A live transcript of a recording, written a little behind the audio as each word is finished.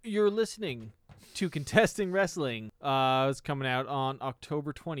You're listening to Contesting Wrestling. It's coming out on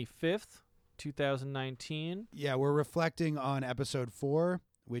October 25th, 2019. Yeah, we're reflecting on episode 4,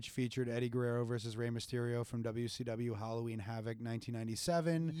 which featured Eddie Guerrero versus Rey Mysterio from WCW Halloween Havoc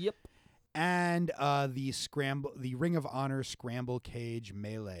 1997. Yep. And the Ring of Honor Scramble Cage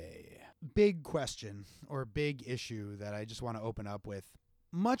Melee. Big question or big issue that I just want to open up with.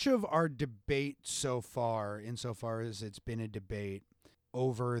 Much of our debate so far, insofar as it's been a debate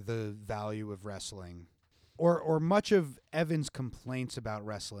over the value of wrestling, or much of Evan's complaints about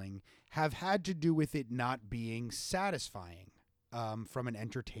wrestling have had to do with it not being satisfying from an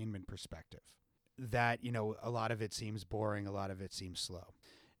entertainment perspective. That, a lot of it seems boring, a lot of it seems slow.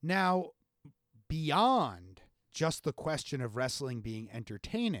 Now, beyond just the question of wrestling being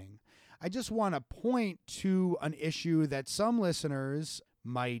entertaining, I just want to point to an issue that some listeners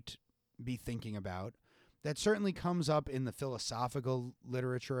might be thinking about that certainly comes up in the philosophical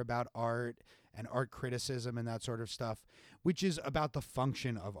literature about art and art criticism and that sort of stuff, which is about the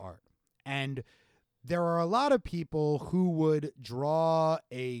function of art. And there are a lot of people who would draw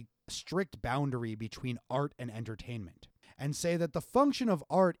a strict boundary between art and entertainment and say that the function of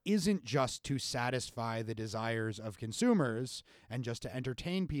art isn't just to satisfy the desires of consumers and just to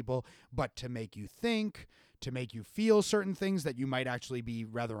entertain people, but to make you think, to make you feel certain things that you might actually be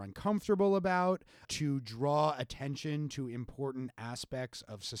rather uncomfortable about, to draw attention to important aspects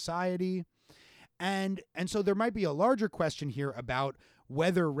of society. And so there might be a larger question here about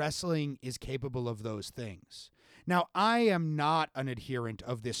whether wrestling is capable of those things. Now, I am not an adherent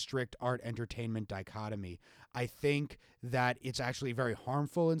of this strict art entertainment dichotomy. I think that it's actually very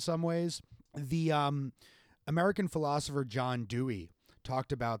harmful in some ways. The American philosopher John Dewey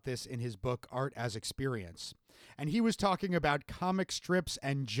talked about this in his book Art as Experience. And he was talking about comic strips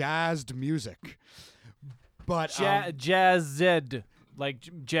and jazzed music. But jazzed,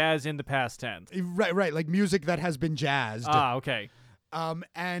 like jazz in the past tense. Right, like music that has been jazzed. Ah, okay.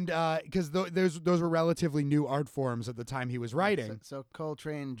 And because those were relatively new art forms at the time he was writing. So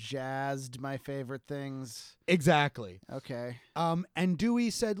Coltrane jazzed my favorite things. Exactly. Okay. And Dewey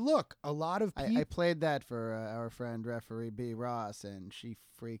said, look, a lot of people... I played that for our friend referee B. Ross, and she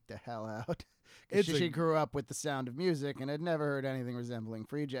freaked the hell out. She grew up with the sound of music and had never heard anything resembling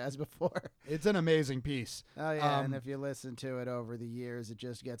free jazz before. It's an amazing piece. Oh, yeah, and if you listen to it over the years, it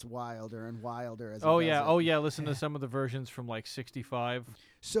just gets wilder and wilder as it does it. Listen to some of the versions from like 65.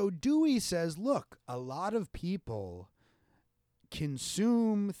 So Dewey says, look, a lot of people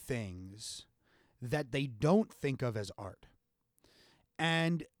consume things that they don't think of as art.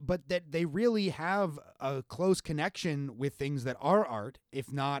 But that they really have a close connection with things that are art,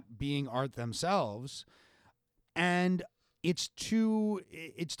 if not being art themselves. And it's to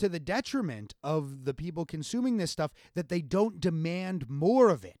the detriment of the people consuming this stuff that they don't demand more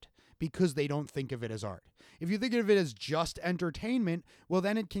of it because they don't think of it as art. If you think of it as just entertainment, well,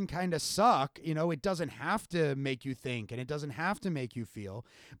 then it can kind of suck. It doesn't have to make you think and it doesn't have to make you feel.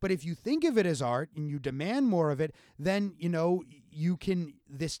 But if you think of it as art and you demand more of it, then, you can,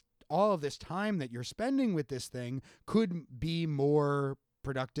 all of this time that you're spending with this thing could be more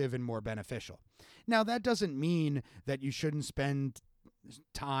productive and more beneficial. Now, that doesn't mean that you shouldn't spend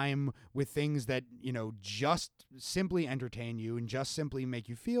time with things that, just simply entertain you and just simply make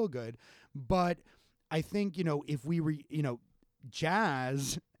you feel good. But I think, if we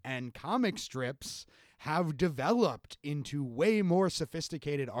jazz and comic strips have developed into way more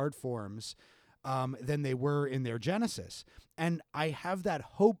sophisticated art forms than they were in their genesis. And I have that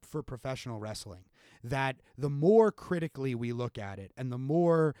hope for professional wrestling, that the more critically we look at it and the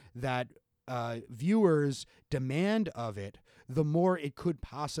more that viewers demand of it, the more it could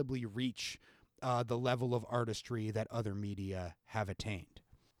possibly reach the level of artistry that other media have attained.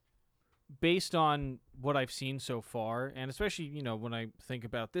 Based on what I've seen so far, and especially, when I think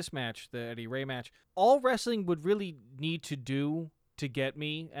about this match, the Eddie Ray match, all wrestling would really need to do to get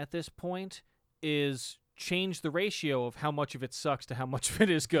me at this point is change the ratio of how much of it sucks to how much of it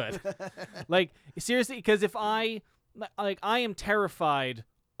is good. Like, seriously, because if I am terrified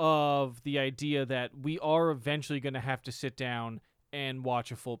of the idea that we are eventually going to have to sit down and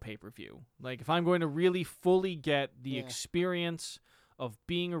watch a full pay-per-view. Like, if I'm going to really fully get the experience of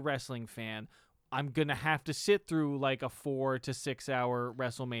being a wrestling fan, I'm going to have to sit through like a 4 to 6 hour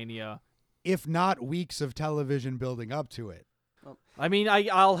WrestleMania. If not weeks of television building up to it. I mean,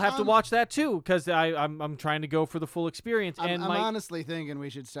 I'll have to watch that too because I'm trying to go for the full experience. I'm honestly thinking we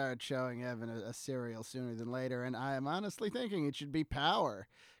should start showing Evan a serial sooner than later, and I am honestly thinking it should be Power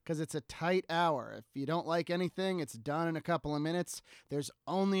because it's a tight hour. If you don't like anything, it's done in a couple of minutes. There's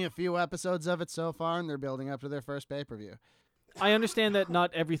only a few episodes of it so far, and they're building up to their first pay-per-view. I understand that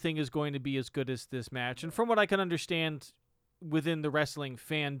not everything is going to be as good as this match, and from what I can understand within the wrestling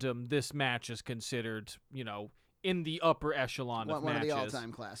fandom, this match is considered, in the upper echelon of One of matches. the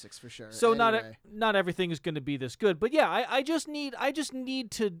all-time classics for sure. So Anyway. not everything is going to be this good, but yeah, I just need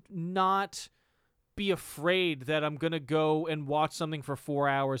to not be afraid that I'm going to go and watch something for 4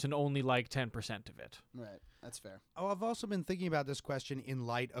 hours and only like 10% of it. Right. That's fair. Oh, I've also been thinking about this question in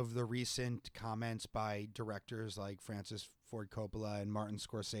light of the recent comments by directors like Francis Ford Coppola and Martin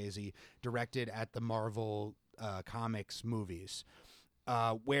Scorsese directed at the Marvel comics movies,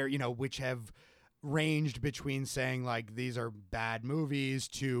 where, which have ranged between saying like these are bad movies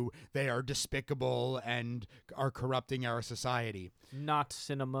to they are despicable and are corrupting our society. Not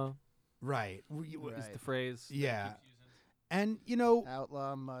cinema. Right. Is the phrase. Yeah. And,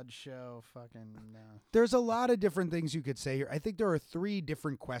 Outlaw Mud Show, fucking no. There's a lot of different things you could say here. I think there are 3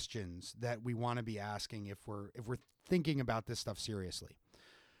 different questions that we want to be asking if we're thinking about this stuff seriously.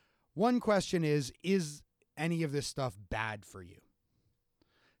 One question is any of this stuff bad for you?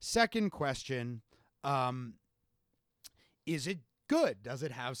 Second question, is it good? Does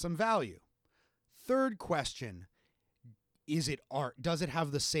it have some value? Third question, is it art? Does it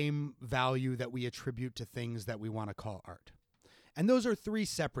have the same value that we attribute to things that we want to call art? And those are 3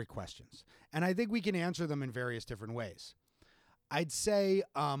 separate questions. And I think we can answer them in various different ways. I'd say,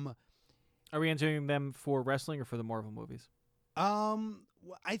 are we answering them for wrestling or for the Marvel movies?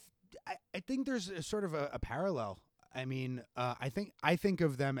 I think there's a sort of a parallel. I mean, I think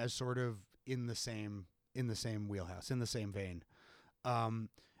of them as sort of in the same wheelhouse, in the same vein.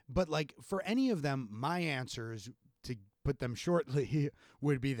 But like for any of them, my answers, to put them shortly,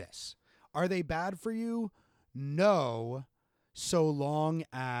 would be this: are they bad for you? No, so long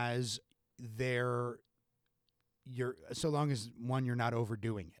as you're not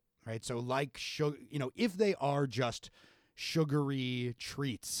overdoing it, right? So like if they are just sugary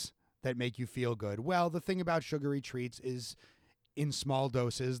treats that make you feel good, well, the thing about sugary treats is in small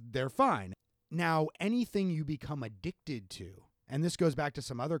doses, they're fine. Now, anything you become addicted to, and this goes back to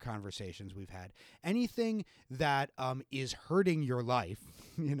some other conversations we've had, anything that is hurting your life,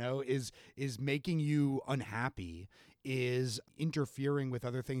 is making you unhappy, is interfering with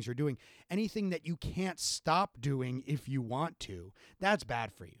other things you're doing, anything that you can't stop doing if you want to, that's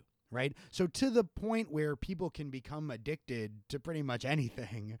bad for you. Right? So to the point where people can become addicted to pretty much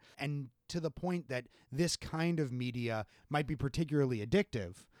anything, and to the point that this kind of media might be particularly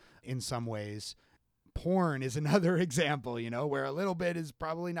addictive in some ways, porn is another example, where a little bit is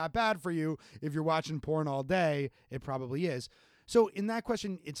probably not bad for you. If you're watching porn all day, it probably is. So in that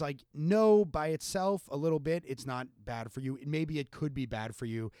question, it's like, no, by itself, a little bit, it's not bad for you. Maybe it could be bad for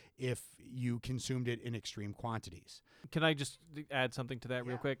you if you consumed it in extreme quantities. Can I just add something to that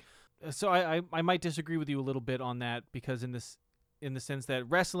real quick? So I might disagree with you a little bit on that, because in the sense that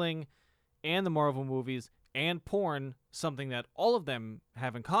wrestling and the Marvel movies and porn, something that all of them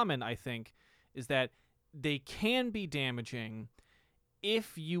have in common, I think, is that they can be damaging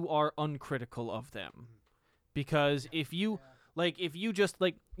if you are uncritical of them. Because if you just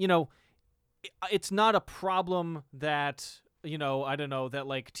it's not a problem that, I don't know, that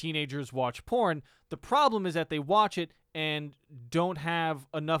like teenagers watch porn. The problem is that they watch it and don't have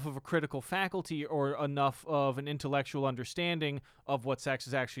enough of a critical faculty or enough of an intellectual understanding of what sex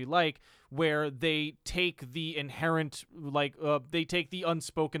is actually like, where they take the inherent, they take the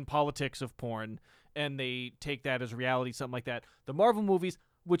unspoken politics of porn and they take that as reality, something like that. The Marvel movies,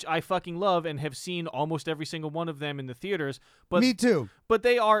 which I fucking love and have seen almost every single one of them in the theaters. But me too. But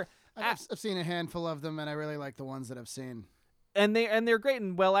they are... I've seen a handful of them, and I really like the ones that I've seen. And they're great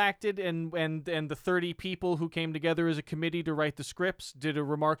and well acted, and the 30 people who came together as a committee to write the scripts did a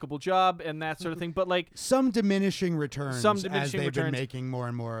remarkable job and that sort of thing. But like some diminishing returns as they've been making more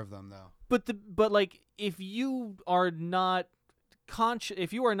and more of them, though. But like if you are not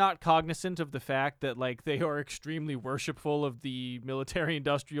cognizant of the fact that like they are extremely worshipful of the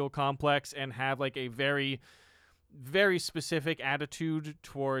military-industrial complex and have like a very, very specific attitude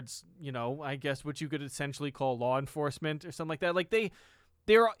towards, I guess what you could essentially call law enforcement or something like that. Like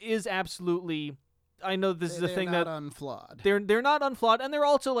there is absolutely, I know this is a thing that unflawed. They're not unflawed, and they're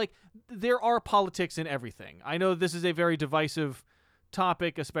also like there are politics in everything. I know this is a very divisive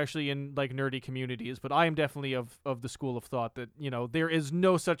topic, especially in like nerdy communities, but I am definitely of the school of thought that there is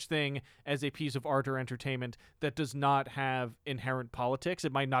no such thing as a piece of art or entertainment that does not have inherent politics.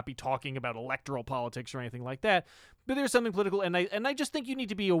 It might not be talking about electoral politics or anything like that, but there's something political, and I just think you need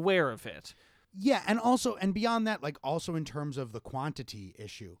to be aware of it. Yeah, and beyond that, like also in terms of the quantity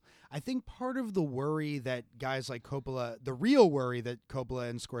issue, I think part of the worry that guys like Coppola, the real worry that Coppola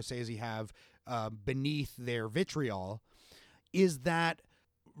and Scorsese have beneath their vitriol, is that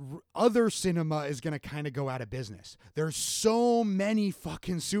other cinema is going to kind of go out of business. There's so many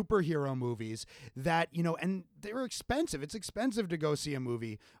fucking superhero movies that, and they're expensive. It's expensive to go see a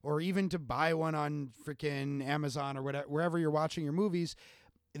movie or even to buy one on freaking Amazon or whatever, wherever you're watching your movies,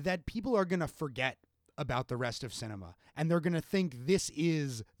 that people are going to forget about the rest of cinema. And they're going to think this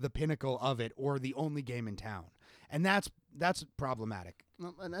is the pinnacle of it or the only game in town. And that's problematic.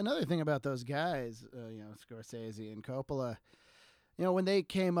 Well, another thing about those guys, Scorsese and Coppola, when they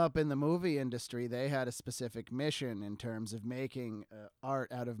came up in the movie industry, they had a specific mission in terms of making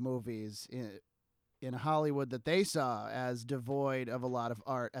art out of movies in Hollywood that they saw as devoid of a lot of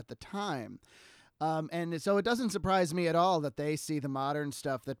art at the time. And so it doesn't surprise me at all that they see the modern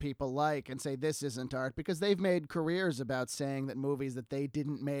stuff that people like and say this isn't art, because they've made careers about saying that movies that they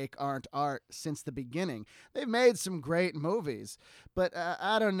didn't make aren't art since the beginning. They've made some great movies, but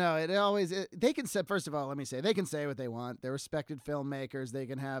I don't know. They can say, first of all, let me say, they can say what they want. They're respected filmmakers. They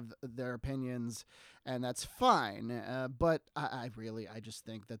can have their opinions, and that's fine. But I just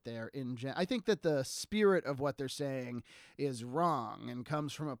think that I think that the spirit of what they're saying is wrong and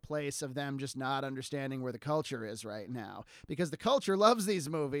comes from a place of them just not understanding where the culture is right now, because the culture loves these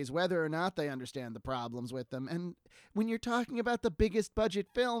movies whether or not they understand the problems with them. And when you're talking about the biggest budget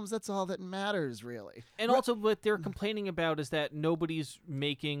films, that's all that matters, really. And also what they're complaining about is that nobody's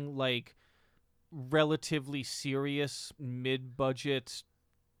making like relatively serious mid-budget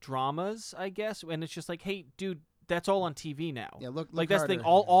dramas, I guess. And it's just like, hey, dude, that's all on TV now. Yeah, look like that's the thing.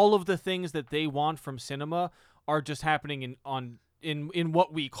 All of the things that they want from cinema are just happening in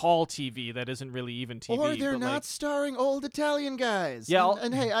what we call TV that isn't really even TV. Or they're not starring old Italian guys. Yeah.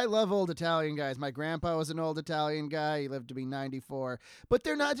 And hey, I love old Italian guys. My grandpa was an old Italian guy. He lived to be 94. But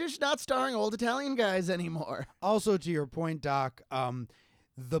they're just not starring old Italian guys anymore. Also, to your point, Doc,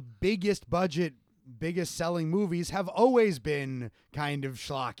 the biggest budget, biggest selling movies have always been kind of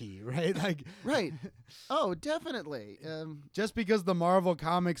schlocky, right? Like, right. Oh, definitely. Just because the Marvel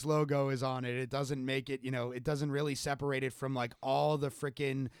Comics logo is on it, it doesn't make it, it doesn't really separate it from like all the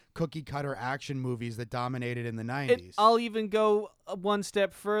freaking cookie cutter action movies that dominated in the 90s. I'll even go one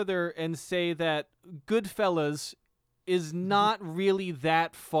step further and say that Goodfellas is not really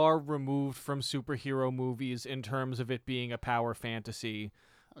that far removed from superhero movies in terms of it being a power fantasy.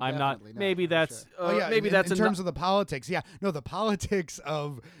 I'm not. Maybe that's. Sure. Maybe that's in terms of the politics. Yeah, no, the politics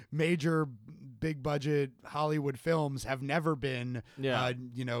of major, big budget Hollywood films have never been,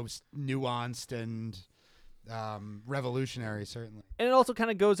 nuanced and revolutionary. Certainly, and it also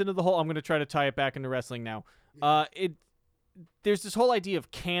kind of goes into the whole. I'm going to try to tie it back into wrestling now. There's this whole idea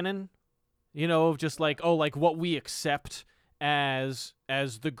of canon, of just like what we accept as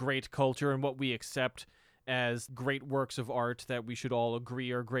the great culture and what we accept as great works of art that we should all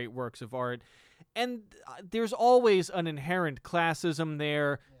agree are great works of art. And there's always an inherent classism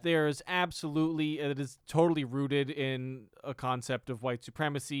there. Yeah. There's absolutely, it is totally rooted in a concept of white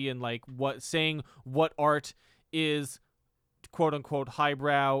supremacy and like saying what art is quote unquote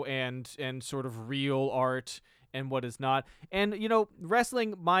highbrow and sort of real art and what is not. And,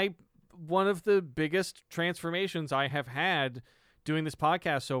 wrestling, one of the biggest transformations I have had doing this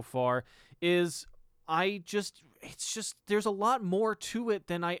podcast so far is there's a lot more to it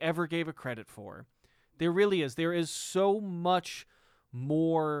than I ever gave it credit for. There really is. There is so much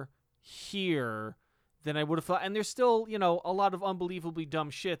more here than I would have thought. And there's still, a lot of unbelievably dumb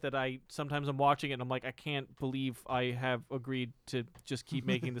shit that sometimes I'm watching it and I'm like, I can't believe I have agreed to just keep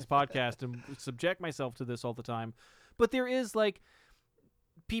making this podcast and subject myself to this all the time. But there is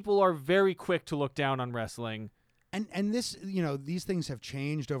people are very quick to look down on wrestling. And this, these things have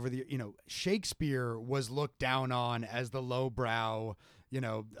changed over the, Shakespeare was looked down on as the lowbrow,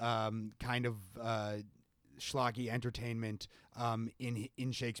 kind of schlocky entertainment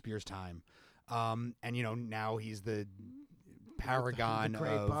in Shakespeare's time. And, now he's the paragon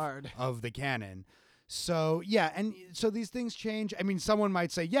of the canon. So, yeah, and so these things change. I mean, someone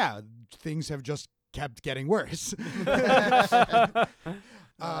might say, yeah, things have just kept getting worse.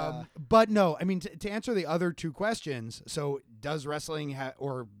 But no, I mean, to answer the other two questions, so does wrestling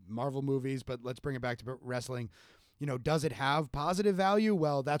or Marvel movies, but let's bring it back to wrestling, does it have positive value?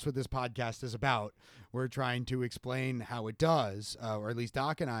 Well, that's what this podcast is about. We're trying to explain how it does, or at least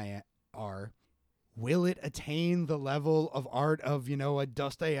Doc and I are. Will it attain the level of art of, a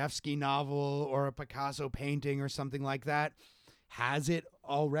Dostoevsky novel or a Picasso painting or something like that? Has it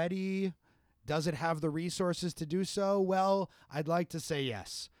already? Does it have the resources to do so? Well, I'd like to say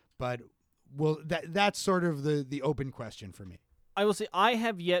yes, but that's sort of the open question for me. I will say I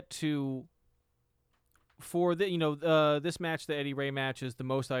have yet to, for the this match, the Eddie Ray match, is the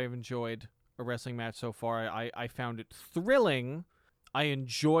most I've enjoyed a wrestling match so far. I found it thrilling. I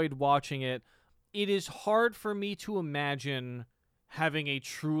enjoyed watching it. It is hard for me to imagine having a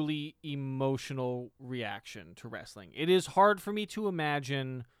truly emotional reaction to wrestling. It is hard for me to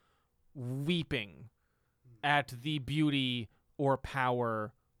imagine weeping at the beauty or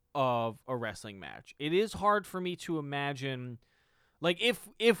power of a wrestling match. It is hard for me to imagine, like,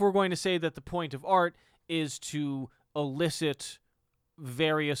 if we're going to say that the point of art is to elicit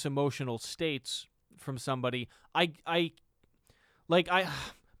various emotional states from somebody, but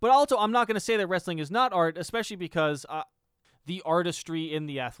also I'm not going to say that wrestling is not art, especially because the artistry in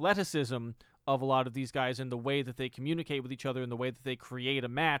the athleticism of a lot of these guys and the way that they communicate with each other and the way that they create a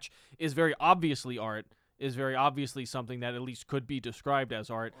match is very obviously art, is very obviously something that at least could be described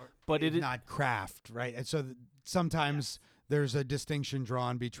as art, but it is not craft, right? And so sometimes there's a distinction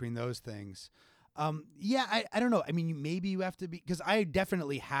drawn between those things. I don't know. I mean, maybe you have to be, because I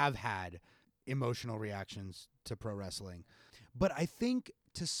definitely have had emotional reactions to pro wrestling, but I think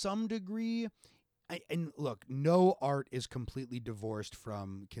to some degree, and look, no art is completely divorced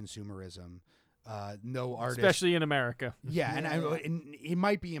from consumerism. No artist, especially in America. Yeah, and it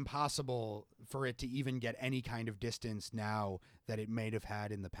might be impossible for it to even get any kind of distance now that it may have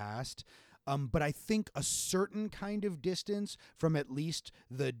had in the past. But I think a certain kind of distance from at least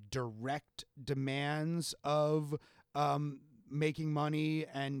the direct demands of making money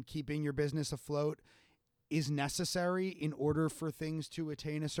and keeping your business afloat is necessary in order for things to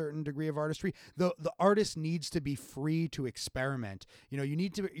attain a certain degree of artistry. The artist needs to be free to experiment.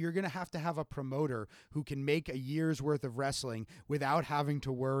 You're going to have a promoter who can make a year's worth of wrestling without having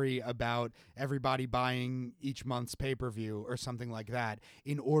to worry about everybody buying each month's pay-per-view or something like that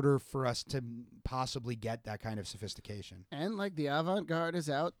in order for us to possibly get that kind of sophistication. And like the avant-garde is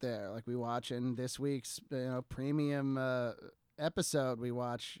out there. Like we watch in this week's premium episode, we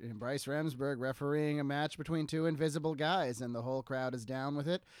watch Bryce Remsburg refereeing a match between two invisible guys, and the whole crowd is down with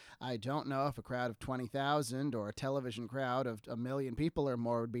it. I don't know if a crowd of 20,000 or a television crowd of 1 million people or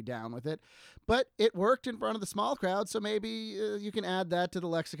more would be down with it, but it worked in front of the small crowd, so maybe you can add that to the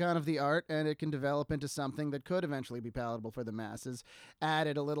lexicon of the art, and it can develop into something that could eventually be palatable for the masses. Add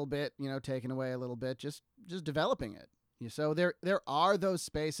it a little bit, taking away a little bit, just developing it. So there are those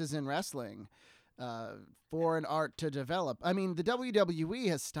spaces in wrestling for an art to develop. I mean, the WWE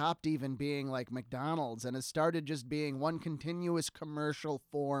has stopped even being like McDonald's and has started just being one continuous commercial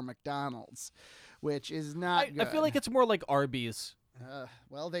for McDonald's, which is not good. I feel like it's more like Arby's.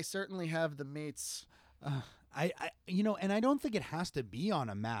 Well, they certainly have the meats. And I don't think it has to be on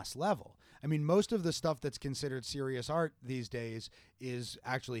a mass level. I mean, most of the stuff that's considered serious art these days is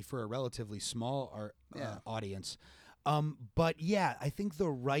actually for a relatively small audience. But yeah, I think the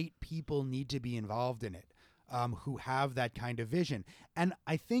right people need to be involved in it, who have that kind of vision. And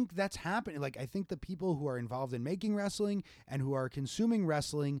I think that's happening. Like, I think the people who are involved in making wrestling and who are consuming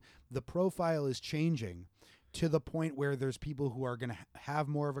wrestling, the profile is changing to the point where there's people who are going to have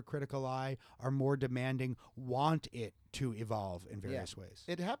more of a critical eye, are more demanding, want it to evolve in various ways.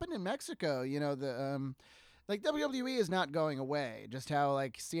 It happened in Mexico, like WWE is not going away, just how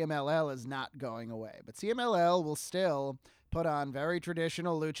like CMLL is not going away. But CMLL will still put on very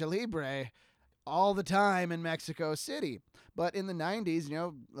traditional lucha libre all the time in Mexico City. But in the 90s,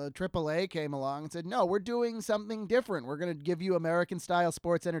 AAA came along and said, no, we're doing something different. We're going to give you American-style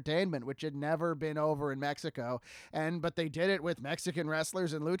sports entertainment, which had never been over in Mexico. But they did it with Mexican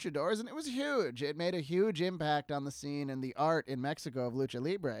wrestlers and luchadors, and it was huge. It made a huge impact on the scene and the art in Mexico of lucha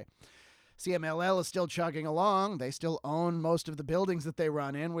libre. CMLL is still chugging along. They still own most of the buildings that they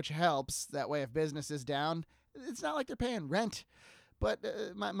run in, which helps. That way, if business is down, it's not like they're paying rent. But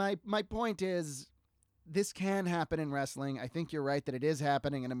my point is, this can happen in wrestling. I think you're right that it is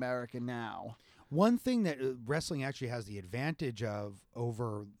happening in America now. One thing that wrestling actually has the advantage of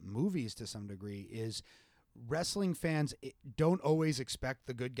over movies to some degree is wrestling fans don't always expect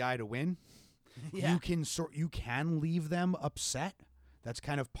the good guy to win. Yeah. You can leave them upset. That's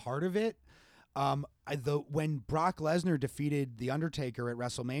kind of part of it. When Brock Lesnar defeated The Undertaker at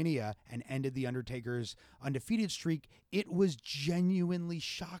WrestleMania and ended The Undertaker's undefeated streak, it was genuinely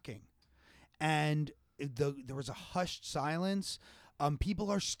shocking. And there was a hushed silence.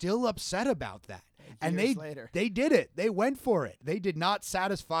 People are still upset about that. And they did it. They went for it. They did not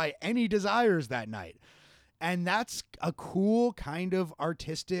satisfy any desires that night. And that's a cool kind of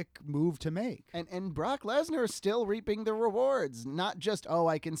artistic move to make. And Brock Lesnar is still reaping the rewards. Not just,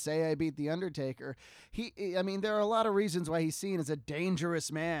 I can say I beat The Undertaker. There are a lot of reasons why he's seen as a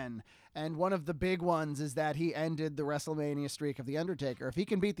dangerous man. And one of the big ones is that he ended the WrestleMania streak of The Undertaker. If he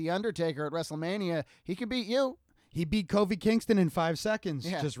can beat The Undertaker at WrestleMania, he can beat you. He beat Kofi Kingston in 5 seconds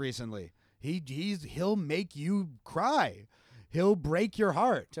just recently. He'll make you cry. He'll break your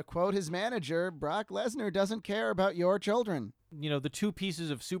heart. To quote his manager, Brock Lesnar doesn't care about your children. The two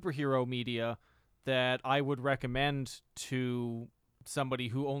pieces of superhero media that I would recommend to somebody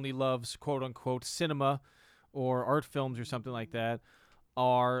who only loves quote unquote cinema or art films or something like that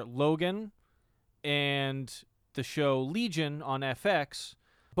are Logan and the show Legion on FX.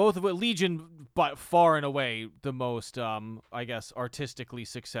 Both of it, Legion, by far and away the most, I guess, artistically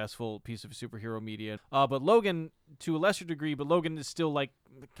successful piece of superhero media. But Logan, to a lesser degree, but Logan is still like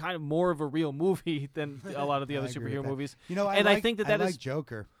kind of more of a real movie than a lot of the other superhero movies. I think that I like is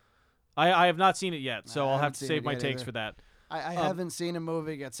Joker. I have not seen it yet, so I'll have to seen save it my yet takes either. for that. I haven't seen a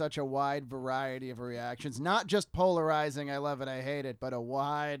movie get such a wide variety of reactions. Not just polarizing, I love it, I hate it, but a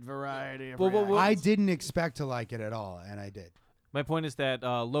wide variety of reactions. I didn't expect to like it at all, and I did. My point is that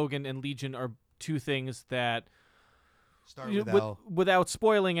Logan and Legion are two things that, Start with L. without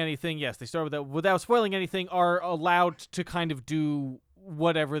spoiling anything, yes, they start with that. Without spoiling anything, are allowed to kind of do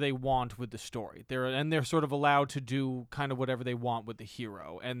whatever they want with the story. They're sort of allowed to do kind of whatever they want with the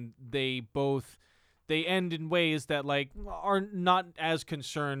hero, and they end in ways that like are not as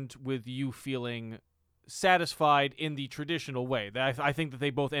concerned with you feeling satisfied in the traditional way. I think that they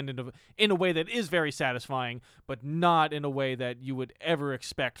both end in a way that is very satisfying, but not in a way that you would ever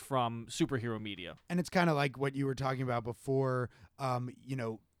expect from superhero media. And it's kind of like what you were talking about before,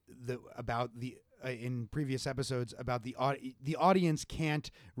 in previous episodes about the audience can't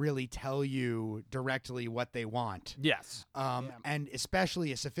really tell you directly what they want. Yes. And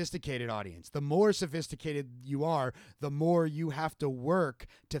especially a sophisticated audience. The more sophisticated you are, the more you have to work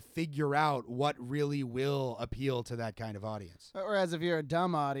to figure out what really will appeal to that kind of audience. Whereas if you're a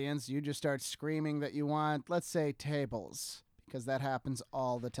dumb audience, you just start screaming that you want, let's say, tables, because that happens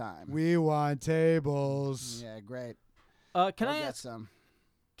all the time. We want tables. Yeah, great. Can I get ask? some?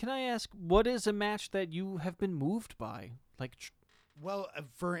 Can I ask, what is a match that you have been moved by? Like, Well,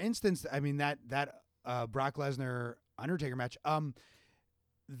 for instance, I mean that Brock Lesnar Undertaker match.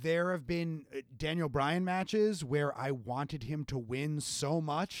 There have been Daniel Bryan matches where I wanted him to win so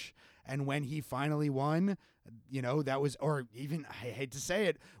much, and when he finally won, that was, or even, I hate to say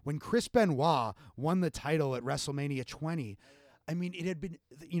it, when Chris Benoit won the title at WrestleMania 20. I mean, it had been,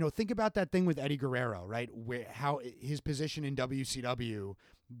 think about that thing with Eddie Guerrero, right? Where how his position in WCW,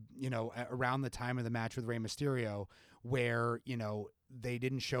 around the time of the match with Rey Mysterio, where, they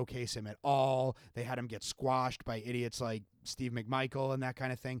didn't showcase him at all. They had him get squashed by idiots like Steve McMichael and that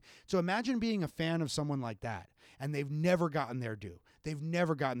kind of thing. So imagine being a fan of someone like that, and they've never gotten their due.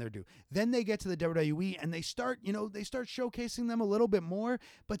 Then they get to the WWE and they start showcasing them a little bit more,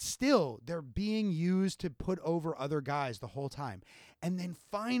 but still they're being used to put over other guys the whole time. And then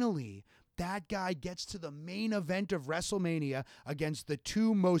finally, that guy gets to the main event of WrestleMania against the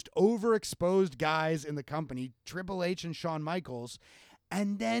two most overexposed guys in the company, Triple H and Shawn Michaels.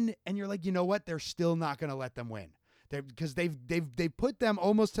 And you're like, you know what? They're still not going to let them win. Because they've put them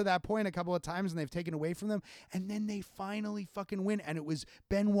almost to that point a couple of times and they've taken away from them, and then they finally fucking win. And it was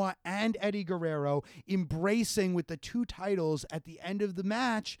Benoit and Eddie Guerrero embracing with the two titles at the end of the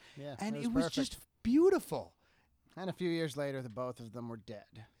match, and it was just beautiful. And a few years later, the both of them were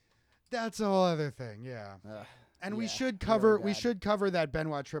dead. That's a whole other thing, yeah. And we should cover that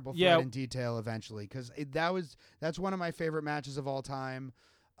Benoit triple threat in detail eventually, because that's one of my favorite matches of all time.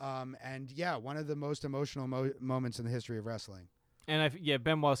 And one of the most emotional moments in the history of wrestling. And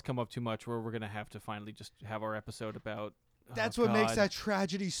Benoit's come up too much where we're going to have to finally just have our episode about. That's what makes that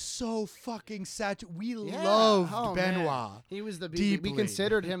tragedy so fucking sad. We loved Benoit. Man. He was deeply. We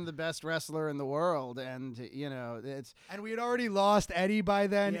considered him the best wrestler in the world, and and we had already lost Eddie by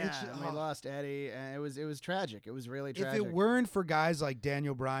then. We lost Eddie, and it was tragic. It was really tragic. If it weren't for guys like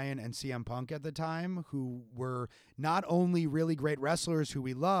Daniel Bryan and CM Punk at the time, who were not only really great wrestlers who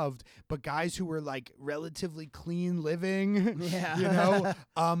we loved, but guys who were like relatively clean living,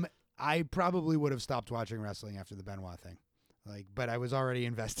 I probably would have stopped watching wrestling after the Benoit thing. But I was already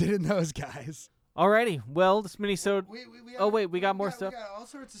invested in those guys. Alrighty, well, this minisode. We got more stuff. We got all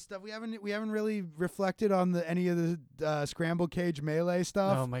sorts of stuff. We haven't really reflected on any of the Scramble Cage Melee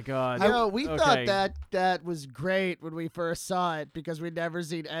stuff. Oh my God! We thought that was great when we first saw it because we'd never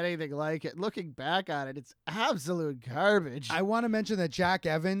seen anything like it. Looking back on it, it's absolute garbage. I want to mention that Jack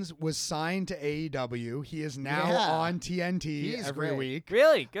Evans was signed to AEW. He is now on TNT every week.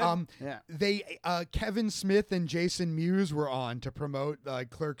 Really good. They Kevin Smith and Jason Mewes were on to promote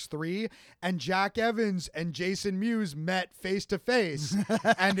Clerks 3, and Jack Evans and Jason Mewes met face to face,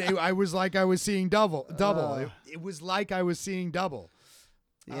 and I was like I was seeing double. It was like I was seeing double.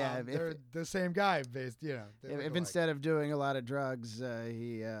 Yeah, they're the same guy, based. You know, they look if alike. instead of doing a lot of drugs,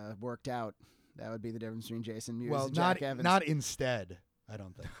 he worked out, that would be the difference between Jason Mewes well, and Jack Evans. not instead. I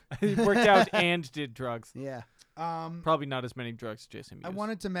don't think. He worked out and did drugs. Yeah. Probably not as many drugs as Jason Mewes. I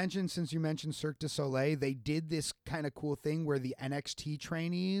wanted to mention, since you mentioned Cirque du Soleil, they did this kind of cool thing where the NXT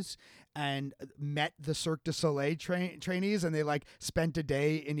trainees and met the Cirque du Soleil trainees, and they like spent a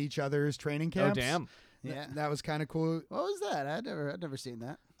day in each other's training camps. Oh, damn. Yeah. That was kind of cool. What was that? I'd never seen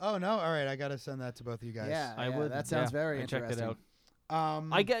that. Oh no! All right, I gotta send that to both of you guys. Yeah, I would. That sounds yeah, very I interesting. checked it out.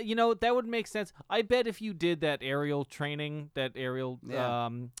 I get, that would make sense. I bet if you did that aerial training, that aerial, Yeah.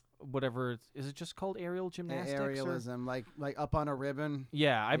 whatever, is it just called aerial gymnastics? or- Aerialism, like up on a ribbon.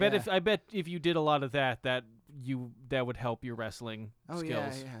 Yeah, I bet if you did a lot of that would help your wrestling Oh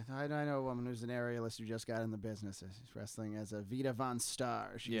skills. yeah. I know a woman who's an aerialist who just got in the business. She's wrestling as a Vita Von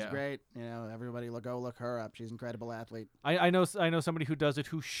Star. She's Yeah. great. You know, everybody go look her up. She's an incredible athlete. I know somebody who does it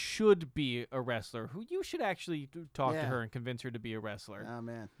who should be a wrestler. Who you should actually talk to Yeah. her and convince her to be a wrestler. Oh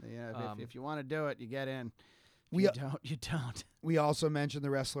man, yeah. Um, If you want to do it, you get in. If We- you don't. You don't. We also mentioned the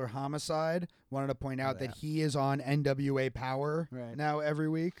wrestler Homicide. Wanted to point out yeah. that he is on NWA Power Right. now every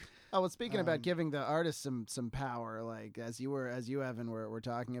week. Oh, well, speaking about Um, giving the artists some power, like as you Evan were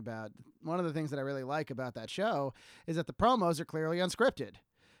talking about, one of the things that I really like about that show is that the promos are clearly unscripted.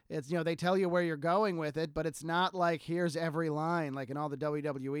 It's, they tell you where you're going with it, but it's not like here's every line like in all the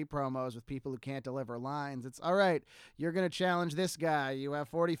WWE promos with people who can't deliver lines. It's all right, you're going to challenge this guy. You have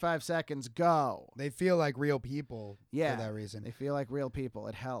 45 seconds, go. They feel like real people Yeah. for that reason. They feel like real people.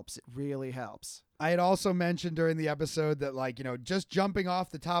 It helps. It really helps. I had also mentioned during the episode that, just jumping off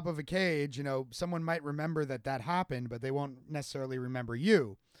the top of a cage, someone might remember that happened, but they won't necessarily remember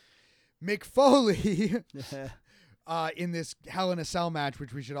you. Mick Foley, in this Hell in a Cell match,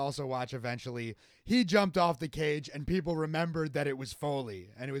 which we should also watch eventually, he jumped off the cage and people remembered that it was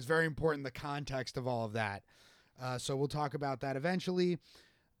Foley. And it was very important, the context of all of that. So we'll talk about that eventually.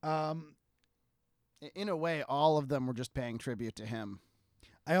 In a way, all of them were just paying tribute to him.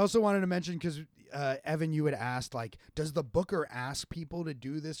 I also wanted to mention, because Evan, you had asked, does the booker ask people to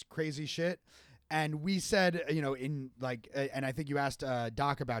do this crazy shit? And we said, and I think you asked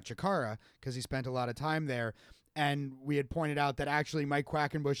Doc about Chikara because he spent a lot of time there. And we had pointed out that actually Mike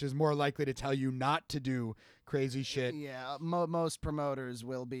Quackenbush is more likely to tell you not to do crazy shit. Yeah, most promoters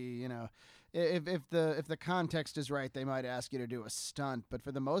will be, if the context is right, they might ask you to do a stunt. But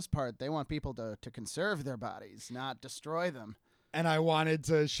for the most part, they want people to conserve their bodies, not destroy them. And I wanted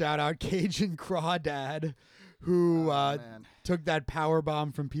to shout out Cajun Crawdad, who took that power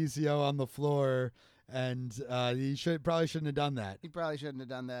bomb from PCO on the floor, and he probably shouldn't have done that. He probably shouldn't have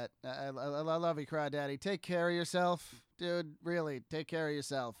done that. I love you, Crawdaddy. Take care of yourself, dude. Really, take care of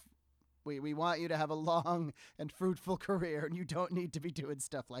yourself. We want you to have a long and fruitful career, and you don't need to be doing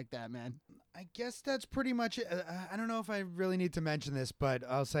stuff like that, man. I guess that's pretty much it. I don't know if I really need to mention this, but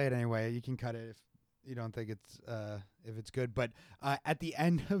I'll say it anyway. You can cut it if you don't think if it's good. But at the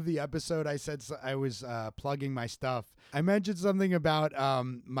end of the episode, I said I was plugging my stuff. I mentioned something about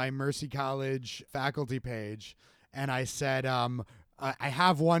my Mercy College faculty page, and I said I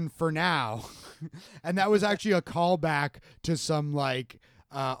have one for now, and that was actually a callback to some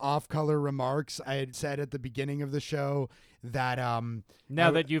off-color remarks I had said at the beginning of the show that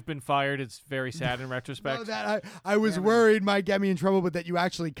Now that you've been fired, it's very sad in retrospect. no, that I was worried might get me in trouble, but that you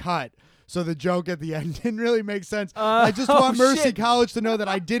actually cut. So the joke at the end didn't really make sense. I just want Mercy shit. College to know that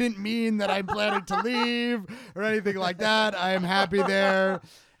I didn't mean that I'm planning to leave or anything like that. I am happy there.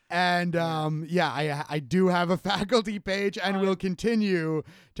 And I do have a faculty page and will continue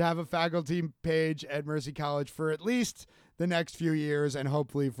to have a faculty page at Mercy College for at least the next few years and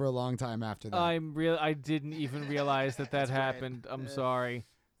hopefully for a long time after that. I didn't even realize that That's right. happened. I'm sorry.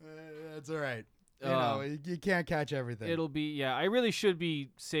 That's all right. You can't catch everything. It'll be, I really should be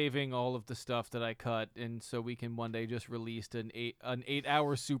saving all of the stuff that I cut, and so we can one day just release an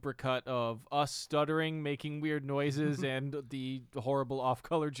 8-hour supercut of us stuttering, making weird noises, and the horrible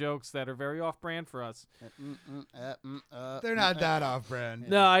off-color jokes that are very off-brand for us. They're not that off-brand.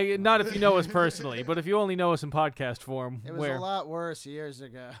 No, not if you know us personally, but if you only know us in podcast form, It was a lot worse years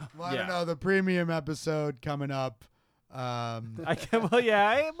ago. Well, I don't Yeah. know. The premium episode coming up. I can, but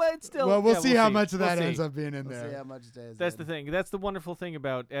it's still. Well, we'll yeah, see how much of that We'll ends see. up being in We'll see there. how much stays That's in. the thing. That's the wonderful thing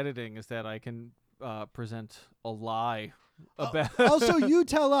about editing is that I can present a lie about. Also, you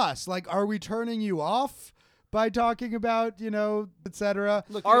tell us. Are we turning you off by talking about, etc.?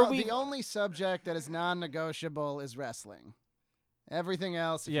 Look, Are the we- only subject that is non-negotiable is wrestling. Everything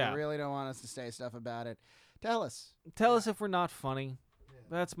else, if Yeah. you really don't want us to say stuff about it, tell us. Tell us if we're not funny.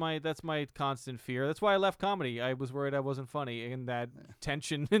 That's my constant fear. That's why I left comedy. I was worried I wasn't funny, and that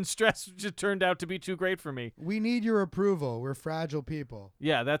tension and stress just turned out to be too great for me. We need your approval. We're fragile people.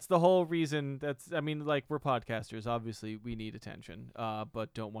 Yeah, that's the whole reason. Like, we're podcasters. Obviously, we need attention,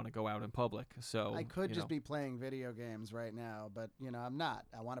 but don't want to go out in public. So I could just be playing video games right now, but I'm not.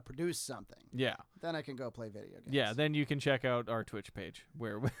 I want to produce something. Yeah. Then I can go play video games. Yeah, then you can check out our Twitch page,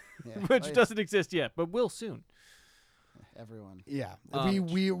 which Yeah. doesn't exist yet, but will soon. Everyone. Yeah, Um,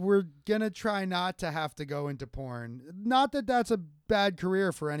 we're gonna try not to have to go into porn. Not that that's a bad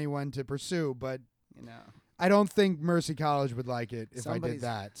career for anyone to pursue, but I don't think Mercy College would like it if I did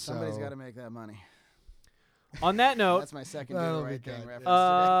that. Somebody's so got to make that money. On that note, That's my second do That'll the be right thing good. reference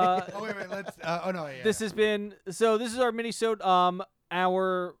today. oh wait, let's. Oh no, yeah. this has been this is our mini-sode.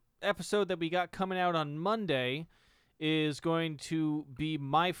 Our episode that we got coming out on Monday is going to be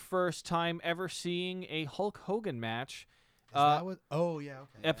my first time ever seeing a Hulk Hogan match. Is that what? Oh yeah.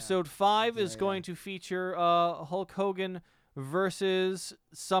 Okay. Episode 5 is Yeah. going to feature Hulk Hogan versus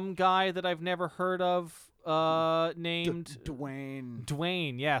some guy that I've never heard of, named Dwayne.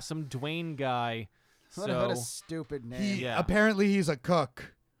 Dwayne. Yeah, some Dwayne guy. What So a stupid name. He Yeah. apparently he's a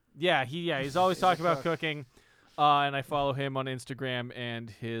cook. he's always talking about cooking, and I follow him on Instagram, and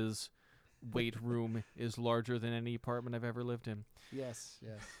his weight room is larger than any apartment I've ever lived in. Yes.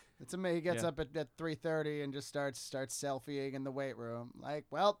 It's amazing. He gets Yeah. up at 3:30 and just starts selfieing in the weight room. Like,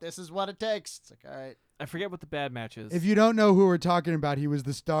 well, this is what it takes. It's like, all right. I forget what the bad match is. If you don't know who we're talking about, he was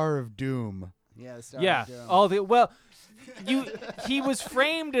the star of Doom. Yeah. The star Yeah. of Doom. He was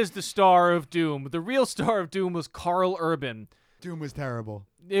framed as the star of Doom. The real star of Doom was Carl Urban. Doom was terrible.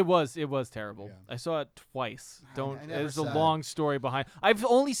 It was terrible. Yeah. I saw it twice. I never There's a saw it. long story behind. I've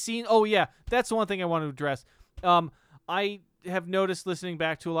only seen. Oh yeah, that's the one thing I want to address. I have noticed listening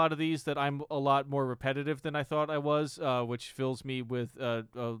back to a lot of these that I'm a lot more repetitive than I thought I was, which fills me with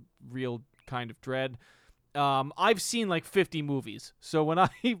a real kind of dread. I've seen like 50 movies, so when I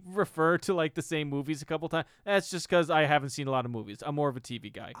refer to like the same movies a couple times, that's just because I haven't seen a lot of movies. I'm more of a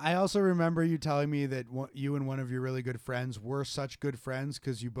TV guy. I also remember you telling me that you and one of your really good friends were such good friends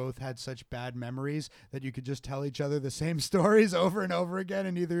because you both had such bad memories that you could just tell each other the same stories over and over again,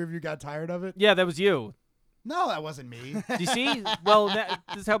 and neither of you got tired of it. Yeah, that was you. No, that wasn't me. Do you see? Well,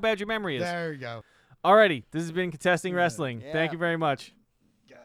 this is how bad your memory is. There you go. Alrighty, this has been Contesting Wrestling. Yeah. Thank you very much.